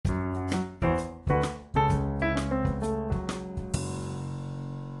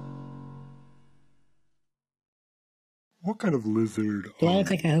kind of lizard? Do I look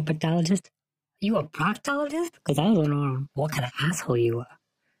like a herpetologist? You a proctologist? Because I don't know what kind of asshole you are.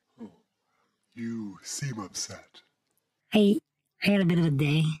 Oh, you seem upset. I had a bit of a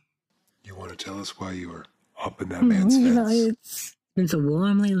day. You want to tell us why you were up in that man's fence? You know, it's been so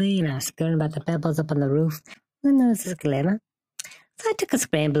warm lately, and I was scared about the pebbles up on the roof. I noticed this glimmer. So I took a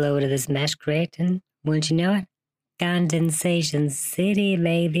scramble over to this mesh crate, and wouldn't you know it? Condensation City,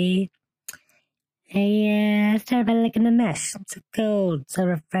 baby. I started by licking the mesh. It's so cold, so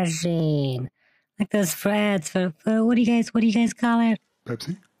refreshing. Like those frats for what do you guys call it?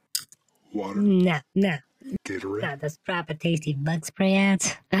 Pepsi? Water? No. Gatorade? No, those proper tasty bug spray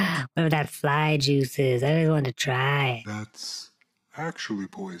ads. Whatever that fly juice is, I always wanted to try. That's actually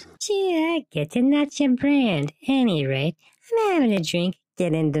poison. Gee, I get you, not your brand. Any rate, I'm having a drink,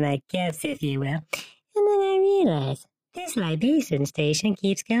 get into my cups, if you will, and then I realize this libation station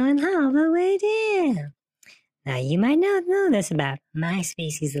keeps going all the way down. Now, you might not know this about my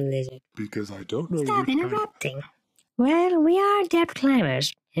species of lizard. Because I don't know. Stop interrupting. Well, we are depth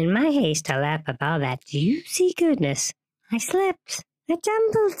climbers. In my haste to lap up all that juicy goodness, I slipped. I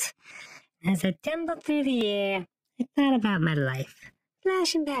tumbled. As I tumbled through the air, I thought about my life,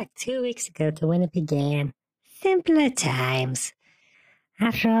 flashing back 2 weeks ago to when it began. Simpler times.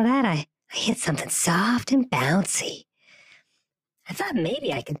 After all that, I hit something soft and bouncy. I thought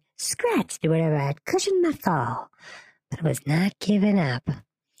maybe I could scratch through whatever had cushioned my fall, but I was not giving up.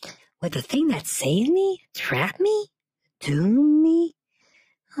 Would the thing that saved me trap me? Doom me?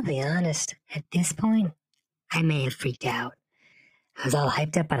 I'll be honest, at this point, I may have freaked out. I was all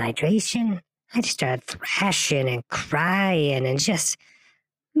hyped up on hydration. I just started thrashing and crying and just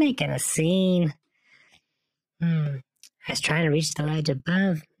making a scene. I was trying to reach the ledge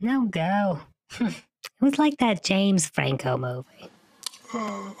above. No go. It was like that James Franco movie.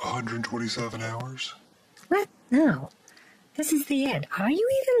 127 hours? What? No. This is the end. Are you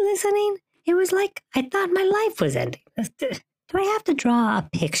even listening? It was like I thought my life was ending. Do I have to draw a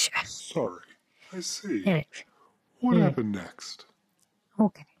picture? Sorry. I see. Anyway. What happened next?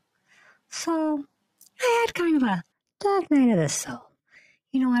 Okay. So, I had kind of a dark night of the soul.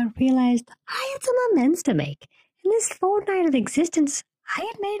 You know, I realized I had some amends to make. In this fortnight of existence, I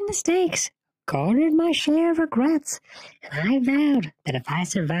had made mistakes, garnered my share of regrets, and I vowed that if I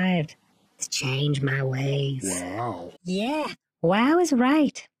survived, to change my ways. Wow. Yeah, wow is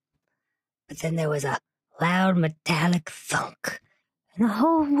right. But then there was a loud metallic thunk, and the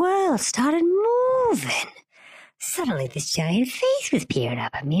whole world started moving. Suddenly this giant face was peering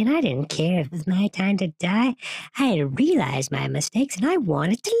up at me, and I didn't care if it was my time to die. I had realized my mistakes, and I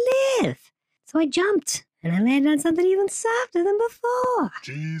wanted to live. So I jumped, and I landed on something even softer than before.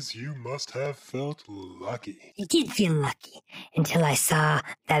 Geez, you must have felt lucky. I did feel lucky, until I saw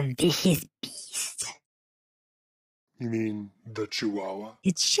the vicious beast. You mean the Chihuahua?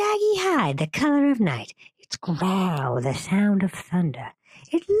 Its shaggy hide, the color of night. Its growl, the sound of thunder.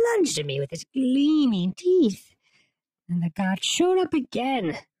 It lunged at me with its gleaming teeth. And the god showed up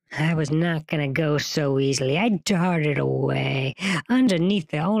again. I was not going to go so easily. I darted away, underneath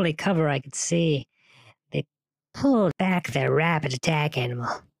the only cover I could see. They pulled back their rapid attack animal.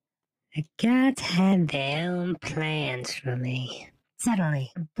 The gods had their own plans for me.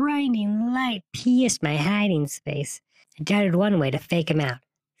 Suddenly, a blinding light pierced my hiding space. I darted one way to fake him out.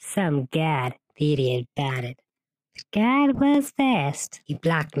 Some god, the idiot batted. The god was fast. He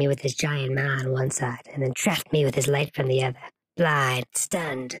blocked me with his giant maw on one side, and then trapped me with his light from the other. Blind,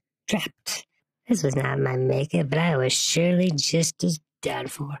 stunned, trapped. This was not my makeup, but I was surely just as done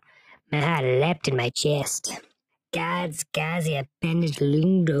for. My heart leapt in my chest. God's gauzy appendage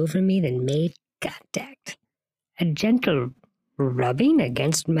loomed over me, then made contact. A gentle rubbing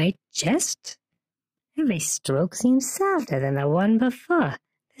against my chest. Every stroke seemed softer than the one before.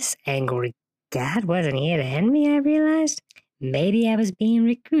 This angry god wasn't here to end me, I realized. Maybe I was being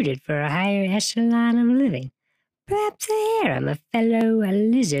recruited for a higher echelon of living. Perhaps a harem of fellow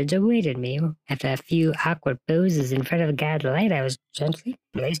lizards awaited me. After a few awkward poses in front of God's light, I was gently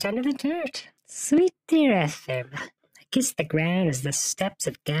placed under the dirt. Sweet terra firma. I kissed the ground as the steps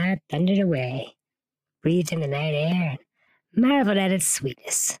of God thundered away. Breathed in the night air and marveled at its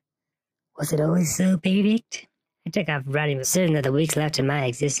sweetness. Was it always so perfect? I took off running, certain that the weeks left in my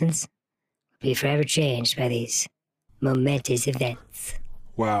existence would be forever changed by these momentous events.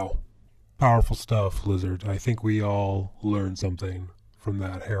 Wow. Powerful stuff, Lizard. I think we all learned something from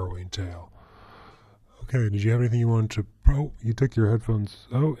that harrowing tale. Okay, did you have anything you wanted to... Oh, you took your headphones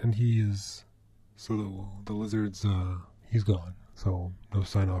out, and he is... So the Lizard's, he's gone. So no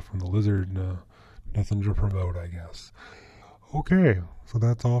sign off from the Lizard, nothing to promote, I guess. Okay, so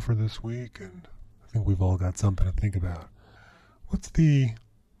that's all for this week, and I think we've all got something to think about. What's the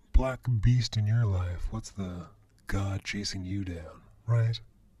black beast in your life? What's the God chasing you down, right?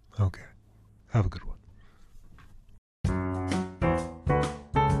 Okay. Have a good one.